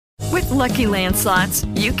Lucky Land Slots,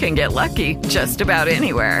 you can get lucky just about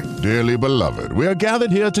anywhere. Dearly beloved, we are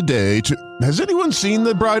gathered here today to... Has anyone seen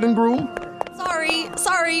the bride and groom?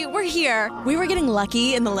 Sorry, we're here. We were getting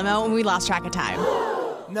lucky in the limo and we lost track of time.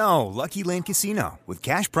 No, Lucky Land Casino, with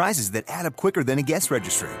cash prizes that add up quicker than a guest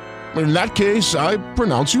registry. In that case, I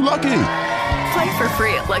pronounce you lucky. Play for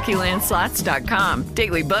free at LuckyLandSlots.com.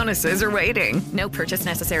 Daily bonuses are waiting. No purchase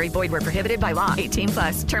necessary. Void where prohibited by law.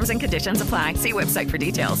 18+. Terms and conditions apply. See website for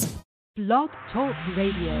details. Blog Talk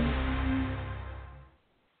Radio.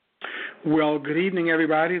 Well, good evening,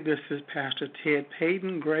 everybody. This is Pastor Ted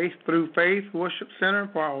Payton, Grace Through Faith Worship Center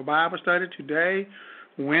for our Bible study today,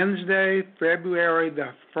 Wednesday, February the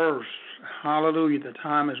 1st. Hallelujah. The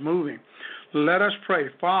time is moving. Let us pray.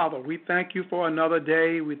 Father, we thank you for another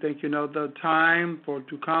day. We thank you for the time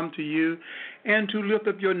to come to you and to lift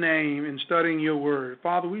up your name in studying your word.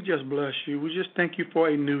 Father, we just bless you. We just thank you for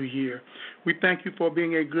a new year. We thank you for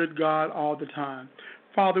being a good God all the time.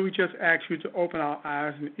 Father, we just ask you to open our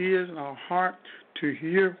eyes and ears and our heart to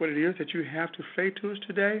hear what it is that you have to say to us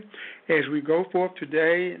today as we go forth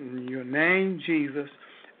today in your name, Jesus.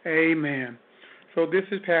 Amen. So this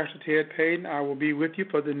is Pastor Ted Payton. I will be with you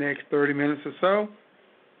for the next 30 minutes or so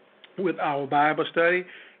with our Bible study.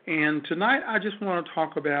 And tonight I just want to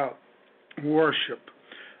talk about worship.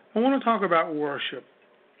 I want to talk about worship.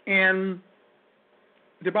 And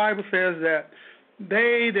the Bible says that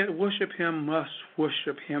they that worship him must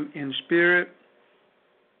worship him in spirit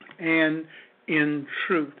and in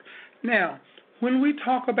truth. Now, when we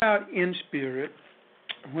talk about in spirit,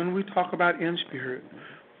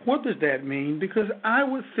 what does that mean? Because I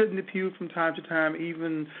would sit in the pew from time to time,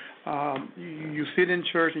 even you sit in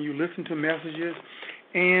church and you listen to messages,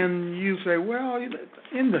 and you say, well,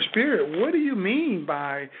 in the spirit, what do you mean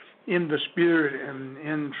by in the spirit and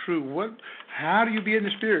in truth? How do you be in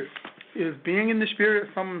the spirit? Is being in the spirit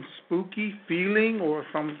some spooky feeling or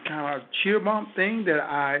some kind of cheer bump thing that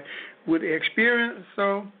I would experience?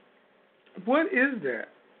 So what is that?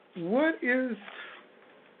 What is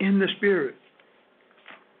in the spirit?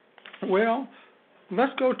 Well,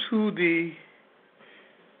 let's go to the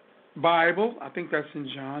Bible. I think that's in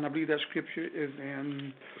John. I believe that scripture is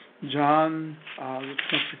in John, the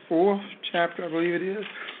 24th chapter, I believe it is.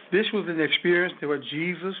 This was an experience where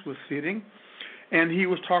Jesus was sitting, and he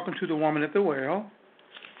was talking to the woman at the well,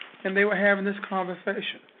 and they were having this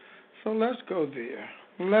conversation. So let's go there.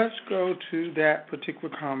 Let's go to that particular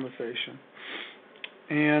conversation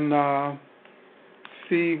and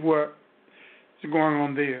see what is going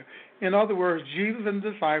on there. In other words, Jesus and the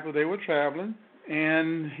disciples, they were traveling,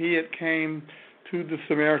 and he had came to the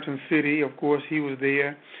Samaritan city. Of course, he was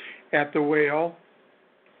there at the well,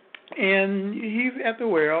 and he's at the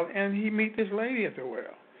well, and he meets this lady at the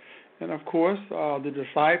well. And, of course, the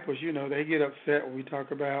disciples, they get upset when we talk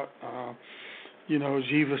about,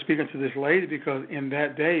 Jesus speaking to this lady, because in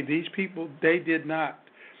that day, these people, they did not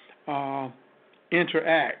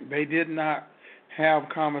interact. They did not have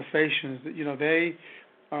conversations.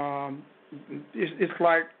 It's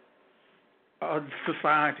like a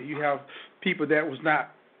society. You have people that was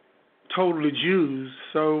not totally Jews.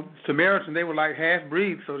 So Samaritans, they were like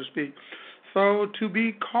half-breeds, so to speak. So to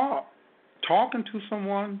be caught talking to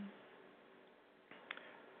someone,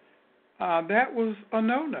 that was a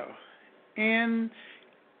no-no. And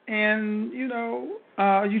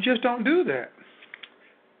you just don't do that.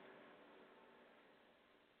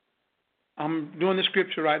 I'm doing the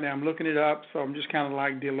scripture right now. I'm looking it up, so I'm just kind of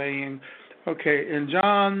like delaying. Okay, in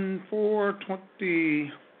John the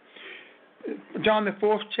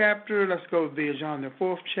 4th chapter. Let's go there. John the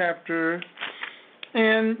 4th chapter,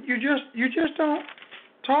 and you just don't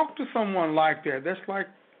talk to someone like that. That's like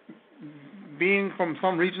being from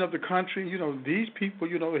some region of the country. These people.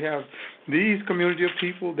 They have these community of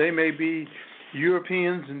people. They may be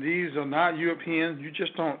Europeans, and these are not Europeans. You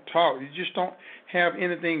just don't talk. You just don't have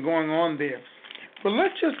anything going on there. But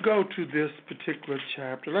let's just go to this particular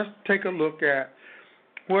chapter. Let's take a look at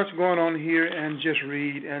what's going on here and just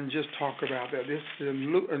read and just talk about that. This is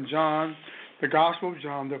in John, the Gospel of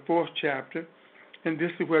John, the 4th chapter, and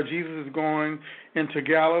this is where Jesus is going into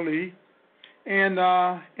Galilee,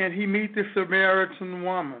 and he meets the Samaritan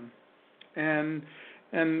woman, and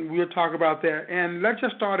we'll talk about that. And let's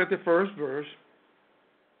just start at the first verse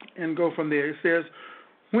and go from there. It says,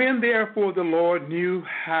 when therefore the Lord knew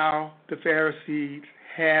how the Pharisees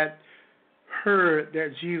had heard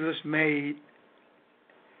that Jesus made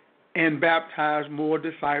and baptized more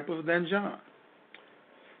disciples than John,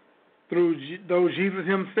 though Jesus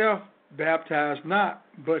himself baptized not,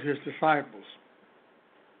 but his disciples,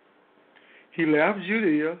 he left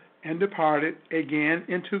Judea and departed again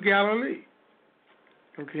into Galilee.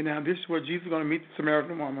 Okay, now this is where Jesus is going to meet the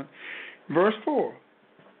Samaritan woman. Verse 4.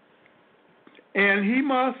 And he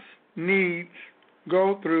must needs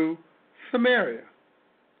go through Samaria.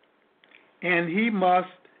 And he must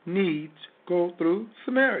needs go through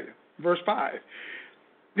Samaria. Verse 5.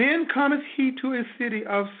 Then cometh he to a city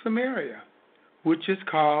of Samaria, which is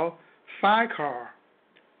called Sychar,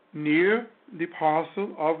 near the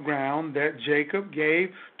parcel of ground that Jacob gave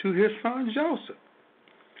to his son Joseph.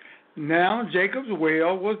 Now Jacob's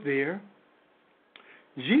well was there.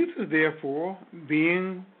 Jesus, therefore,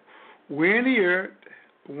 being wearied,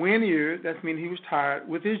 that means he was tired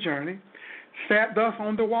with his journey, sat thus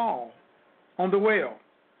on the well.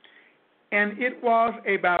 And it was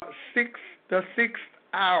about the sixth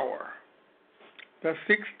hour. The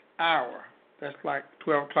sixth hour. That's like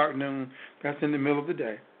 12 o'clock noon. That's in the middle of the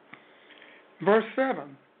day. Verse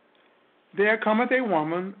 7. There cometh a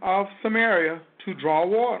woman of Samaria to draw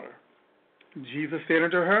water. Jesus said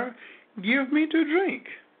unto her, Give me to drink.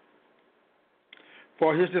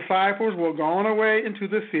 For his disciples were gone away into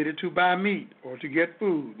the city to buy meat or to get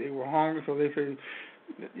food. They were hungry, so they said,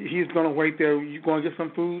 he's going to wait there. You're going to get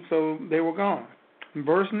some food, so they were gone.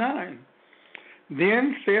 Verse 9.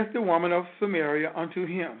 Then saith the woman of Samaria unto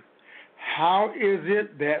him, How is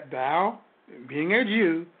it that thou, being a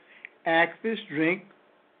Jew, askest drink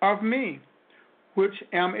of me, which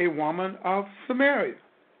am a woman of Samaria?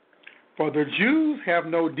 For the Jews have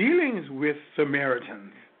no dealings with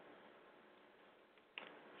Samaritans.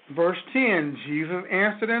 Verse 10, Jesus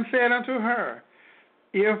answered and said unto her,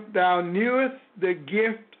 If thou knewest the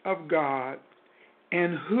gift of God,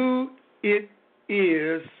 and who it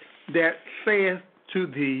is that saith to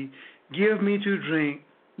thee, Give me to drink,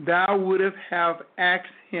 thou wouldst have asked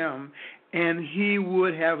him, and he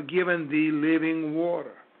would have given thee living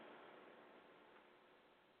water.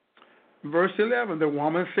 Verse 11, the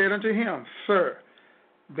woman said unto him, Sir,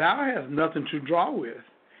 thou hast nothing to draw with,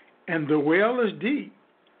 and the well is deep.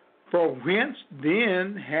 For whence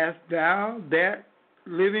then hast thou that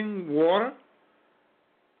living water?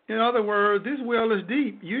 In other words, this well is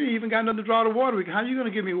deep. You ain't even got nothing to draw the water with. How are you going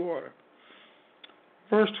to give me water?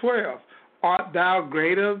 Verse 12, Art thou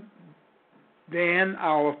greater than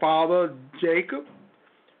our father Jacob,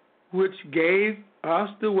 which gave us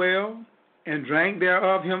the well, and drank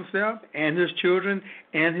thereof himself, and his children,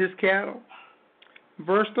 and his cattle?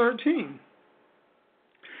 Verse 13,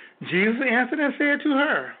 Jesus answered and said to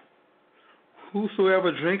her,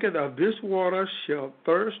 Whosoever drinketh of this water shall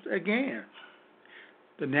thirst again.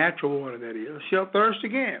 The natural water, that is, shall thirst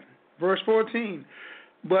again. Verse 14,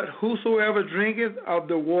 But whosoever drinketh of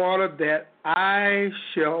the water that I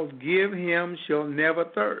shall give him shall never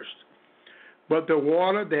thirst. But the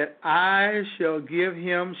water that I shall give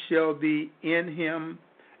him shall be in him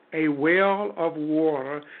a well of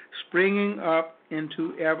water springing up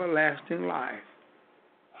into everlasting life.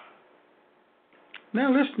 Now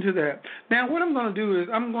listen to that. Now what I'm going to do is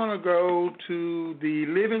I'm going to go to the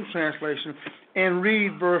Living Translation and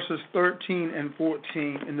read verses 13 and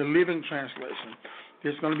 14 in the Living Translation.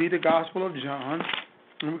 It's going to be the Gospel of John.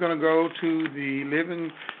 And we're going to go to the Living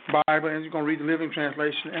Bible, and we're going to read the Living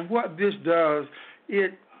Translation. And what this does,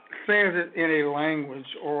 it says it in a language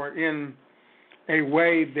or in a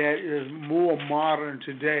way that is more modern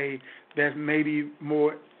today, that may be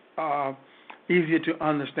more easier to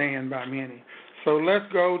understand by many. So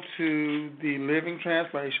let's go to the Living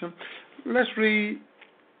Translation. Let's read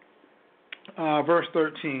verse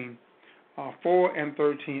 13, 4 and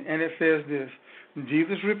 13. And it says this,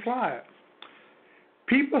 Jesus replied,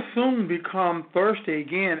 People soon become thirsty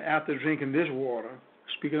again after drinking this water,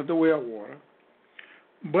 speaking of the well water.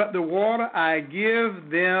 But the water I give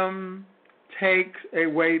them takes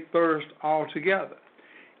away thirst altogether.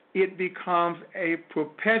 It becomes a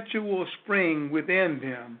perpetual spring within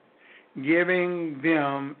them, giving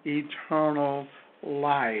them eternal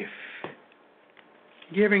life.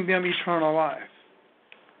 Giving them eternal life.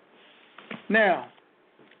 Now,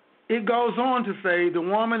 it goes on to say, the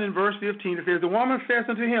woman in verse 15, it says, The woman says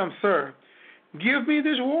unto him, Sir, give me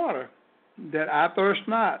this water, that I thirst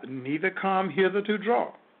not, neither come hither to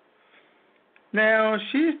draw. Now,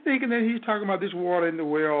 she's thinking that he's talking about this water in the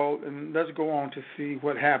well, and let's go on to see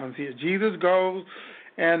what happens here. Jesus goes,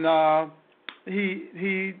 and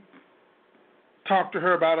he talked to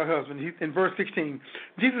her about her husband. In verse 16,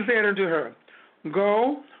 Jesus said unto her,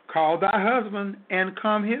 Go, call thy husband, and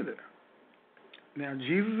come hither. Now,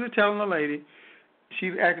 Jesus is telling the lady,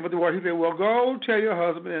 she's asking for the water. He said, Well, go tell your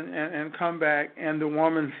husband and come back. And the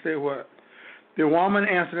woman said what? The woman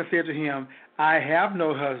answered and said to him, I have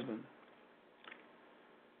no husband.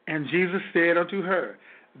 And Jesus said unto her,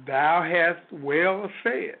 Thou hast well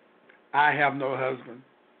said, I have no husband.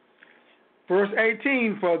 Verse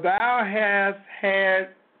 18, for thou hast had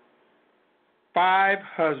 5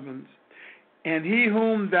 husbands, and he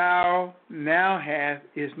whom thou now hast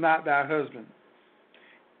is not thy husband.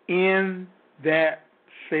 In that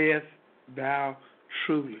saith thou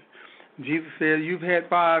truly. Jesus said, you've had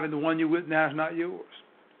 5, and the one you're with now is not yours.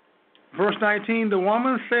 Verse 19, the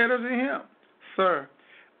woman said unto him, Sir,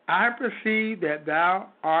 I perceive that thou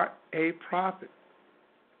art a prophet.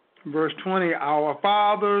 Verse 20, our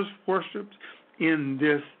fathers worshipped in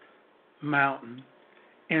this mountain,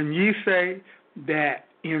 and ye say that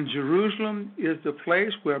in Jerusalem is the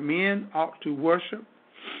place where men ought to worship.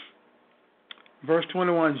 Verse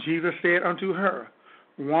 21, Jesus said unto her,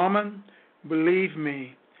 Woman, believe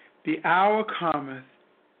me, the hour cometh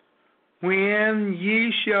when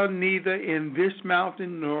ye shall neither in this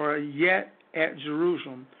mountain nor yet at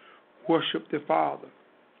Jerusalem worship the Father.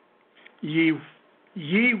 Ye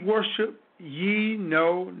worship, ye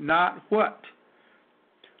know not what.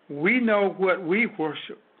 We know what we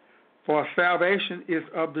worship, for salvation is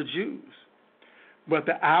of the Jews. But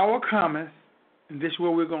the hour cometh, and this is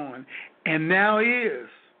where we're going, and now is,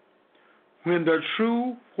 when the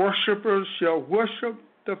true worshipers shall worship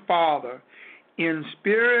the Father in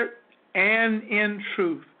spirit and in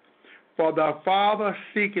truth, for the Father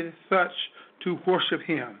seeketh such to worship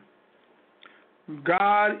him.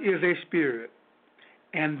 God is a spirit,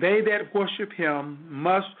 and they that worship him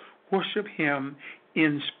must worship him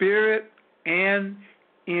in spirit and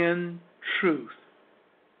in truth.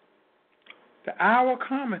 The hour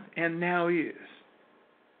cometh, and now is.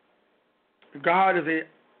 God is a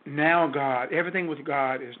now God. Everything with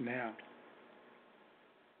God is now.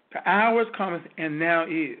 The hour cometh, and now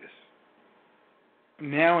is.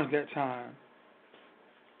 Now is that time.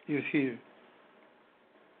 Is here.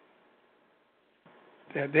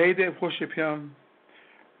 That they that worship him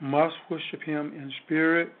must worship him in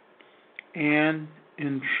spirit and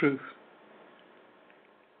in truth.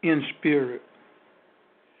 In spirit.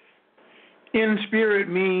 In spirit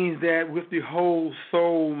means that with the whole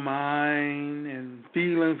soul, mind, and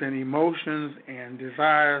feelings and emotions and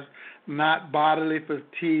desires, not bodily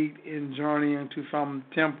fatigued in journeying to some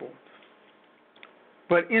temple.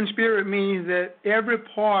 But in spirit means that every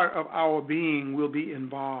part of our being will be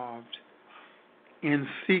involved in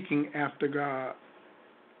seeking after God.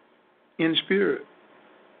 In spirit.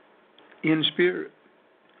 In spirit.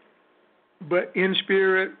 But in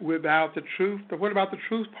spirit without the truth. But what about the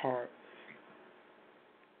truth part?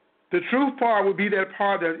 The truth part would be that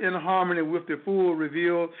part that's in harmony with the full,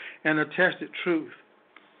 revealed, and attested truth.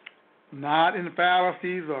 Not in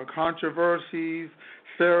fallacies or controversies,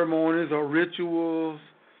 ceremonies or rituals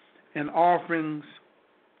and offerings,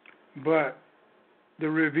 but the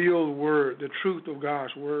revealed word, the truth of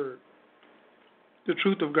God's word. The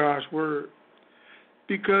truth of God's word.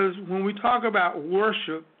 Because when we talk about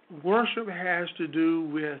worship, worship has to do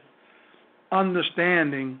with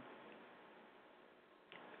understanding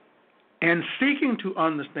and seeking to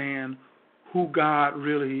understand who God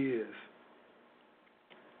really is.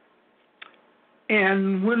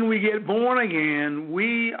 And when we get born again,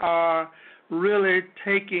 we are really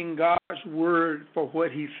taking God's word for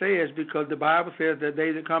what he says, because the Bible says that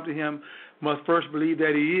they that come to him must first believe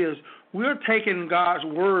that he is. We're taking God's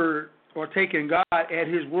word, or taking God at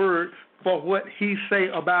his word for what he say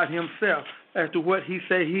about himself, as to what he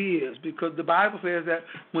say he is. Because the Bible says that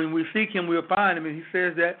when we seek him, we'll find him. And he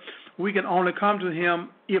says that we can only come to him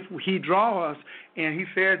if he draw us. And he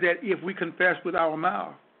says that if we confess with our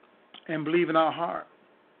mouth and believe in our heart.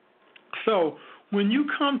 So when you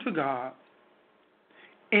come to God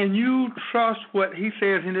and you trust what he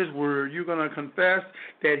says in his word, you're going to confess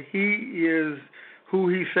that he is who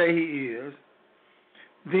he say he is,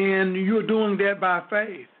 then you're doing that by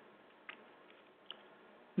faith.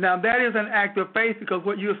 Now, that is an act of faith, because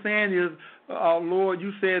what you're saying is, Lord,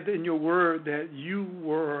 you said in your word that you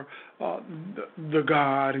were the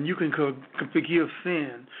God, and you can forgive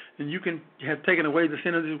sin, and you can have taken away the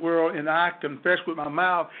sin of this world, and I confess with my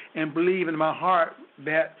mouth and believe in my heart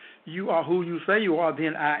that you are who you say you are,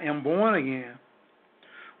 then I am born again.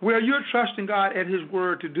 Well, you're trusting God at his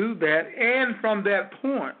word to do that, and from that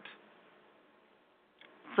point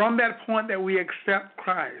that we accept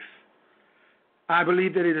Christ, I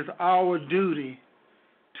believe that it is our duty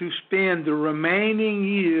to spend the remaining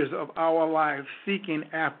years of our life seeking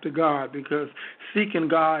after God, because seeking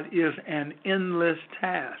God is an endless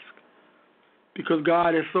task. Because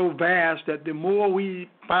God is so vast that the more we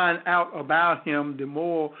find out about him, the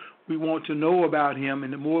more we want to know about him,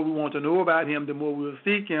 and the more we want to know about him, the more we'll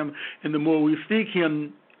seek him, and the more we seek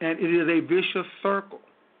him, and it is a vicious circle.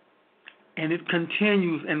 And it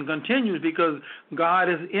continues and continues because God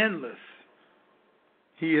is endless.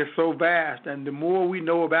 He is so vast. And the more we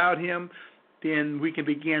know about him, then we can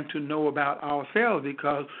begin to know about ourselves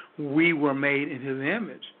because we were made in his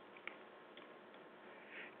image.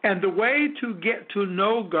 And the way to get to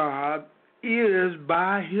know God is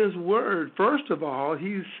by his word. First of all,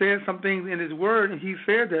 he said some things in his word, and he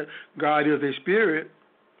said that God is a spirit.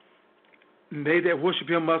 And they that worship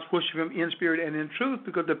him must worship him in spirit and in truth,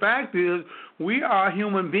 because the fact is we are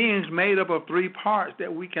human beings made up of three parts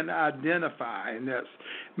that we can identify, and that's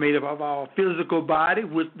made up of our physical body,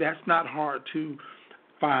 which that's not hard to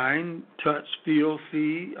find, touch, feel,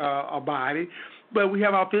 see a body. But we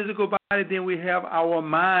have our physical body, then we have our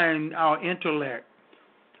mind, our intellect,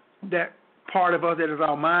 that part of us that is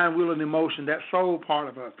our mind, will, and emotion, that soul part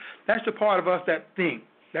of us. That's the part of us that think.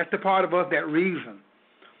 That's the part of us that reason.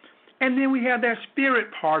 And then we have that spirit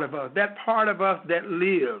part of us, that part of us that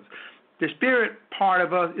lives. The spirit part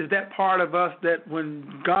of us is that part of us that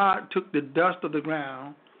when God took the dust of the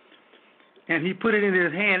ground and he put it in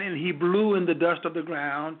his hand and he blew in the dust of the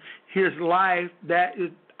ground, his life, that is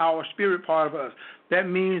our spirit part of us. That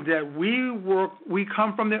means that we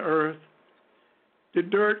come from the earth, the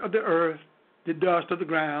dirt of the earth, the dust of the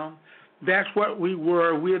ground. That's what we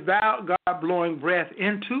were. Without God blowing breath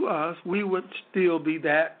into us, we would still be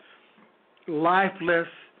that lifeless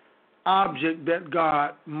object that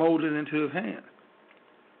God molded into his hand.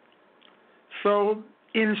 So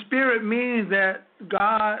in spirit means that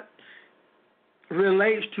God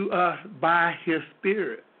relates to us by his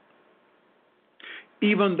spirit.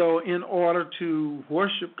 Even though in order to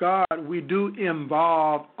worship God, we do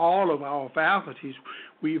involve all of our faculties.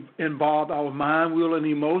 We've involved our mind, will, and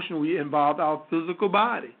emotion. We involve our physical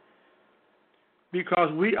body.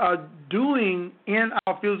 Because we are doing in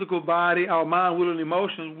our physical body, our mind, will, and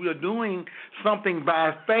emotions, we are doing something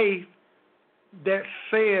by faith that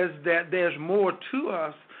says that there's more to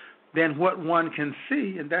us than what one can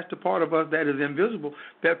see, and that's the part of us that is invisible,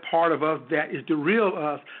 that part of us that is the real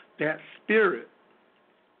us, that spirit.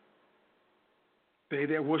 They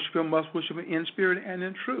that worship him must worship him in spirit and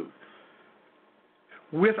in truth.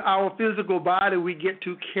 With our physical body, we get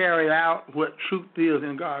to carry out what truth is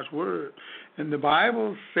in God's word. And the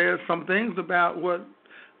Bible says some things about what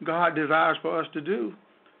God desires for us to do.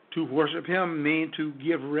 To worship him means to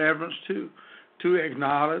give reverence to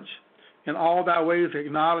acknowledge. In all thy ways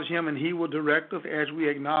acknowledge him, and he will direct us as we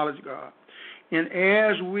acknowledge God. And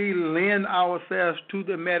as we lend ourselves to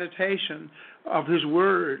the meditation of his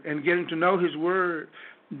word and getting to know his word,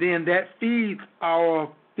 then that feeds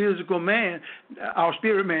our physical man, our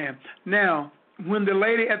spirit man. Now, when the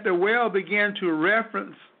lady at the well began to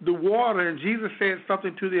reference the water, and Jesus said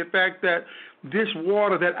something to the effect that this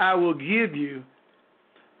water that I will give you,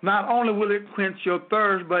 not only will it quench your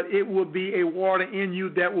thirst, but it will be a water in you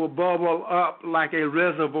that will bubble up like a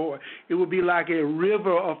reservoir. It will be like a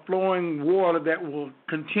river of flowing water that will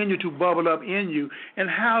continue to bubble up in you. And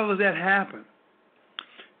how does that happen?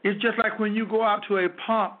 It's just like when you go out to a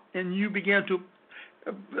pump and you begin to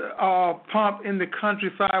pump in the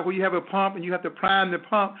countryside where you have a pump and you have to prime the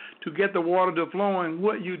pump to get the water to flowing.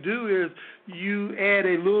 What you do is you add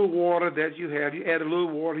a little water that you have. You add a little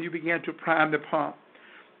water. You begin to prime the pump.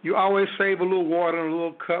 You always save a little water in a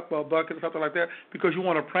little cup or bucket or something like that because you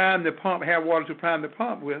want to prime the pump, have water to prime the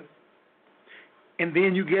pump with. And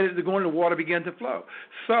then you get it to go and the water begin to flow.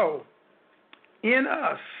 So, in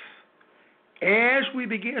us, as we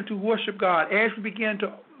begin to worship God, as we begin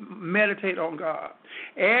to meditate on God,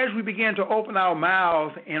 as we begin to open our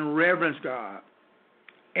mouths and reverence God,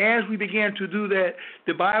 as we begin to do that,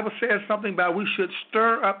 the Bible says something about we should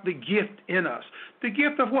stir up the gift in us. The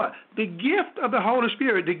gift of what? The gift of the Holy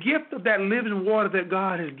Spirit, the gift of that living water that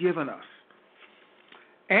God has given us.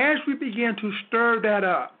 As we begin to stir that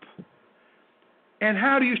up, and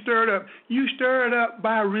how do you stir it up? You stir it up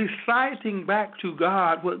by reciting back to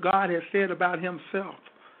God what God has said about himself.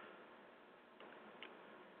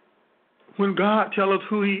 When God tells us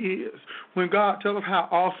who he is, when God tells us how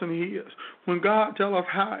awesome he is, when God tells us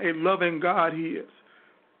how a loving God he is.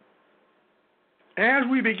 As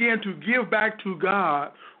we begin to give back to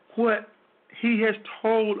God what he has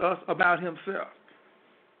told us about himself,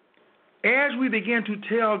 as we begin to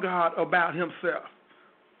tell God about himself,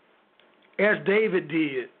 as David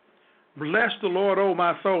did, bless the Lord, O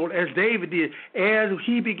my soul, as David did, as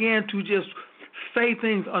he began to just say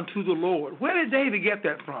things unto the Lord. Where did David get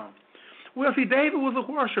that from? Well, see, David was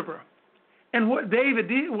a worshiper. And what David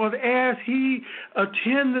did was as he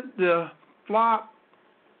attended the flock,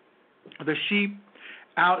 the sheep,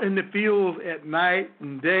 out in the fields at night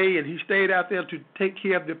and day, and he stayed out there to take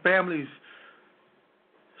care of the family's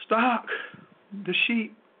stock, the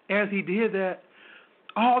sheep, as he did that,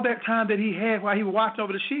 all that time that he had while he was watching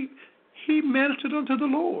over the sheep, he ministered unto the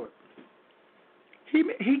Lord.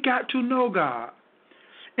 He got to know God.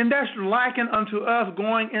 And that's likened unto us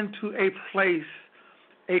going into a place,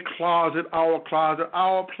 a closet,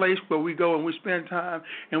 our place where we go and we spend time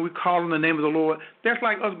and we call on the name of the Lord. That's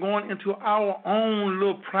like us going into our own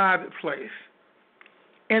little private place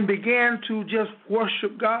and began to just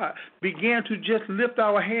worship God, began to just lift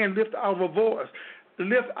our hand, lift our voice,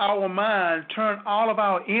 lift our mind, turn all of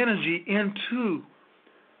our energy into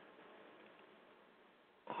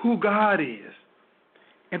who God is,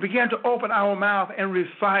 and began to open our mouth and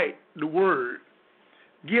recite the word.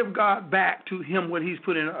 Give God back to him what he's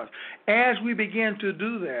put in us. As we begin to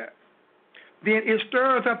do that, then it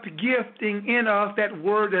stirs up the gifting in us, that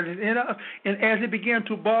word that is in us, and as it begins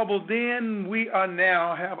to bubble, then we are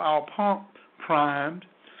now have our pump primed,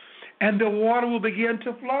 and the water will begin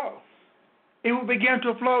to flow. It will begin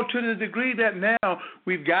to flow to the degree that now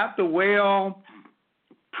we've got the well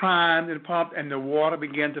primed and pumped, and the water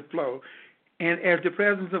began to flow. And as the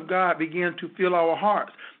presence of God began to fill our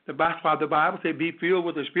hearts, that's why the Bible says be filled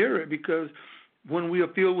with the Spirit, because when we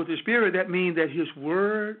are filled with the Spirit, that means that his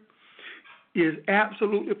word is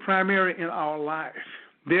absolutely primary in our life.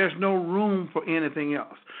 There's no room for anything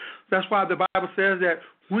else. That's why the Bible says that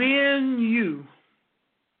when you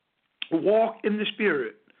walk in the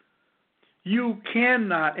Spirit, you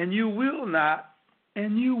cannot and you will not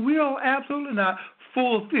and you will absolutely not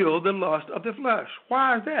fulfill the lust of the flesh.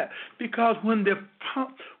 Why is that? Because when the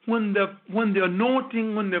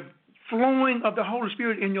anointing, when the flowing of the Holy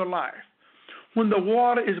Spirit in your life, when the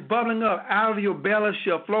water is bubbling up, out of your belly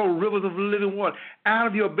shall flow rivers of living water. Out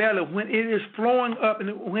of your belly, when it is flowing up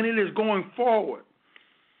and when it is going forward,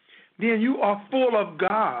 then you are full of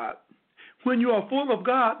God. When you are full of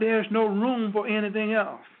God, there's no room for anything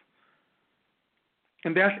else.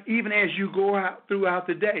 And that's even as you go out throughout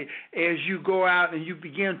the day, as you go out and you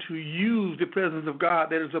begin to use the presence of God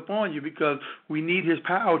that is upon you, because we need his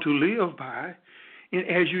power to live by. And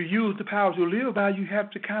as you use the power to live by, you have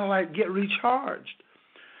to kind of like get recharged.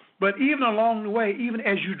 But even along the way, even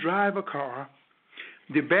as you drive a car,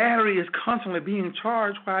 the battery is constantly being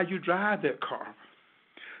charged while you drive that car.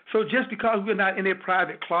 So just because we're not in a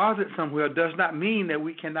private closet somewhere does not mean that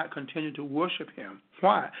we cannot continue to worship him.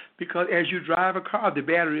 Why? Because as you drive a car, the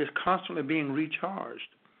battery is constantly being recharged.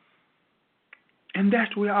 And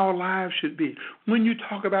that's where our lives should be. When you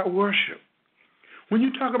talk about worship, when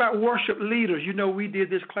you talk about worship leaders, you know we did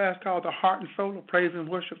this class called The Heart and Soul of Praise and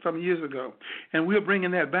Worship some years ago, and we're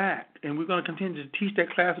bringing that back, and we're going to continue to teach that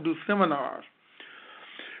class and do seminars.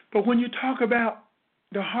 But when you talk about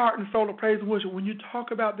the heart and soul of praise and worship, when you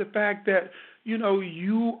talk about the fact that, you know,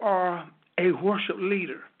 you are a worship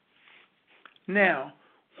leader. Now,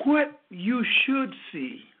 what you should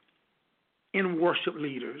see in worship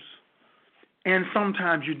leaders, and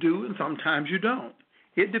sometimes you do and sometimes you don't.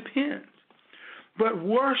 It depends. But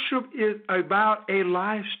worship is about a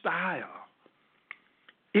lifestyle.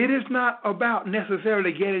 It is not about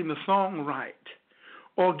necessarily getting the song right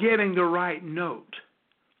or getting the right note,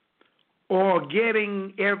 or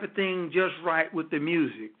getting everything just right with the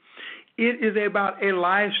music. It is about a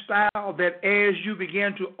lifestyle that as you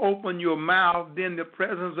begin to open your mouth, then the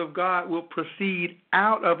presence of God will proceed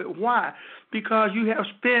out of it. Why? Because you have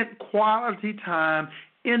spent quality time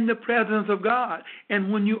in the presence of God.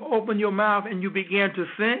 And when you open your mouth and you begin to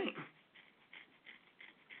sing,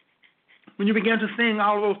 when you begin to sing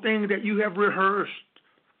all of those things that you have rehearsed,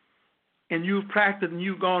 and you've practiced and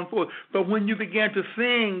you've gone forth. But when you begin to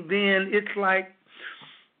sing, then it's like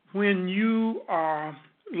when you are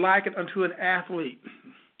likened unto an athlete.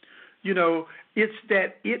 You know, it's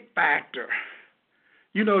that it factor.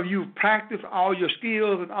 You know, you've practiced all your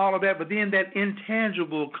skills and all of that, but then that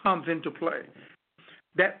intangible comes into play.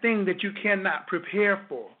 That thing that you cannot prepare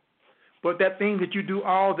for. But that thing that you do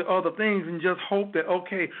all the other things and just hope that,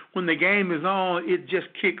 okay, when the game is on, it just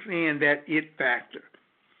kicks in, that it factor.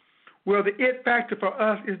 Well, the it factor for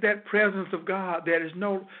us is that presence of God that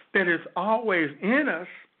is always in us,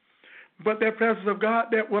 but that presence of God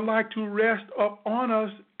that would like to rest up on us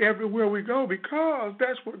everywhere we go, because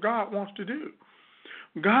that's what God wants to do.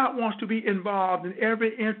 God wants to be involved in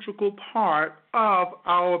every integral part of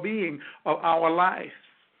our being, of our life.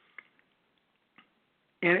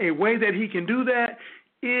 And a way that he can do that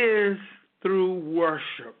is through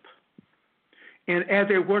worship. And as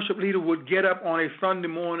a worship leader would get up on a Sunday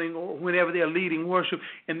morning or whenever they're leading worship,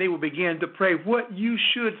 and they will begin to pray, what you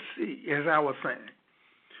should see, as I was saying,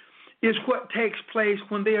 is what takes place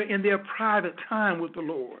when they're in their private time with the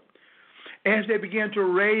Lord. as they begin to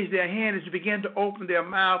raise their hand, as they begin to open their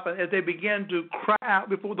mouth, and as they begin to cry out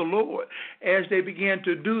before the Lord, as they begin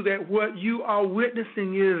to do that, what you are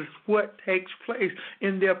witnessing is what takes place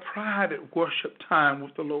in their private worship time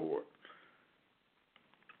with the Lord.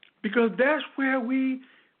 Because that's where we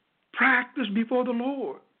practice before the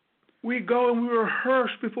Lord. We go and we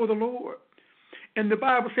rehearse before the Lord. And the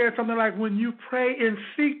Bible says something like, when you pray in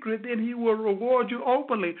secret, then he will reward you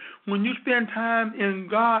openly. When you spend time in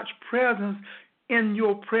God's presence, in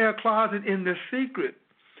your prayer closet, in the secret,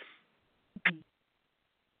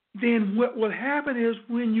 then what will happen is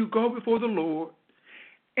when you go before the Lord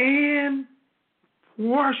and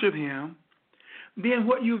worship him, then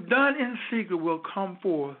what you've done in secret will come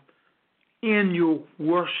forth in your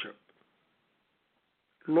worship.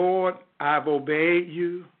 Lord, I've obeyed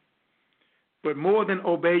you. But more than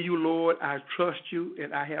obey you, Lord, I trust you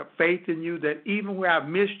and I have faith in you that even where I've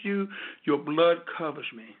missed you, your blood covers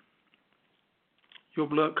me. Your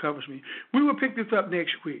blood covers me. We will pick this up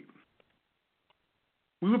next week.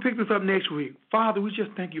 Father, we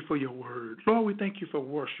just thank you for your word. Lord, we thank you for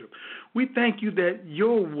worship. We thank you that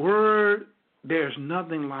your word, there's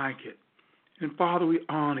nothing like it. And Father, we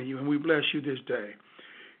honor you and we bless you this day.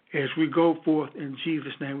 As we go forth, in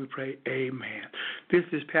Jesus' name we pray, amen. This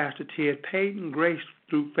is Pastor Ted Payton, Grace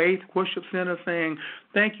Through Faith Worship Center, saying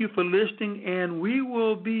thank you for listening, and we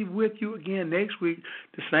will be with you again next week,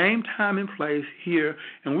 the same time and place here,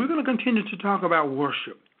 and we're going to continue to talk about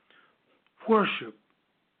worship. Worship.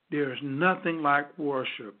 There is nothing like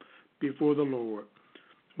worship before the Lord.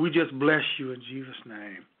 We just bless you in Jesus'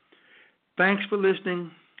 name. Thanks for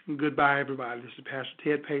listening, and goodbye, everybody. This is Pastor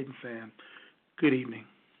Ted Payton saying good evening.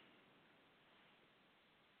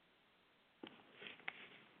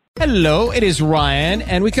 Hello, it is Ryan,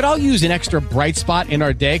 and we could all use an extra bright spot in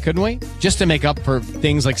our day, couldn't we? Just to make up for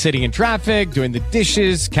things like sitting in traffic, doing the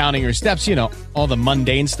dishes, counting your steps, all the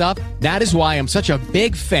mundane stuff. That is why I'm such a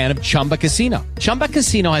big fan of Chumba Casino. Chumba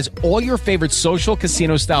Casino has all your favorite social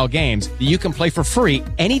casino-style games that you can play for free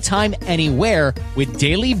anytime, anywhere with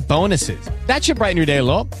daily bonuses. That should brighten your day a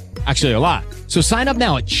little. Actually, a lot. So sign up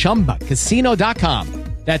now at ChumbaCasino.com.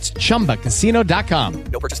 That's ChumbaCasino.com.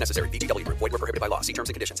 No purchase necessary. VGW Group. Void where prohibited by law. See terms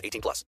and conditions. 18+.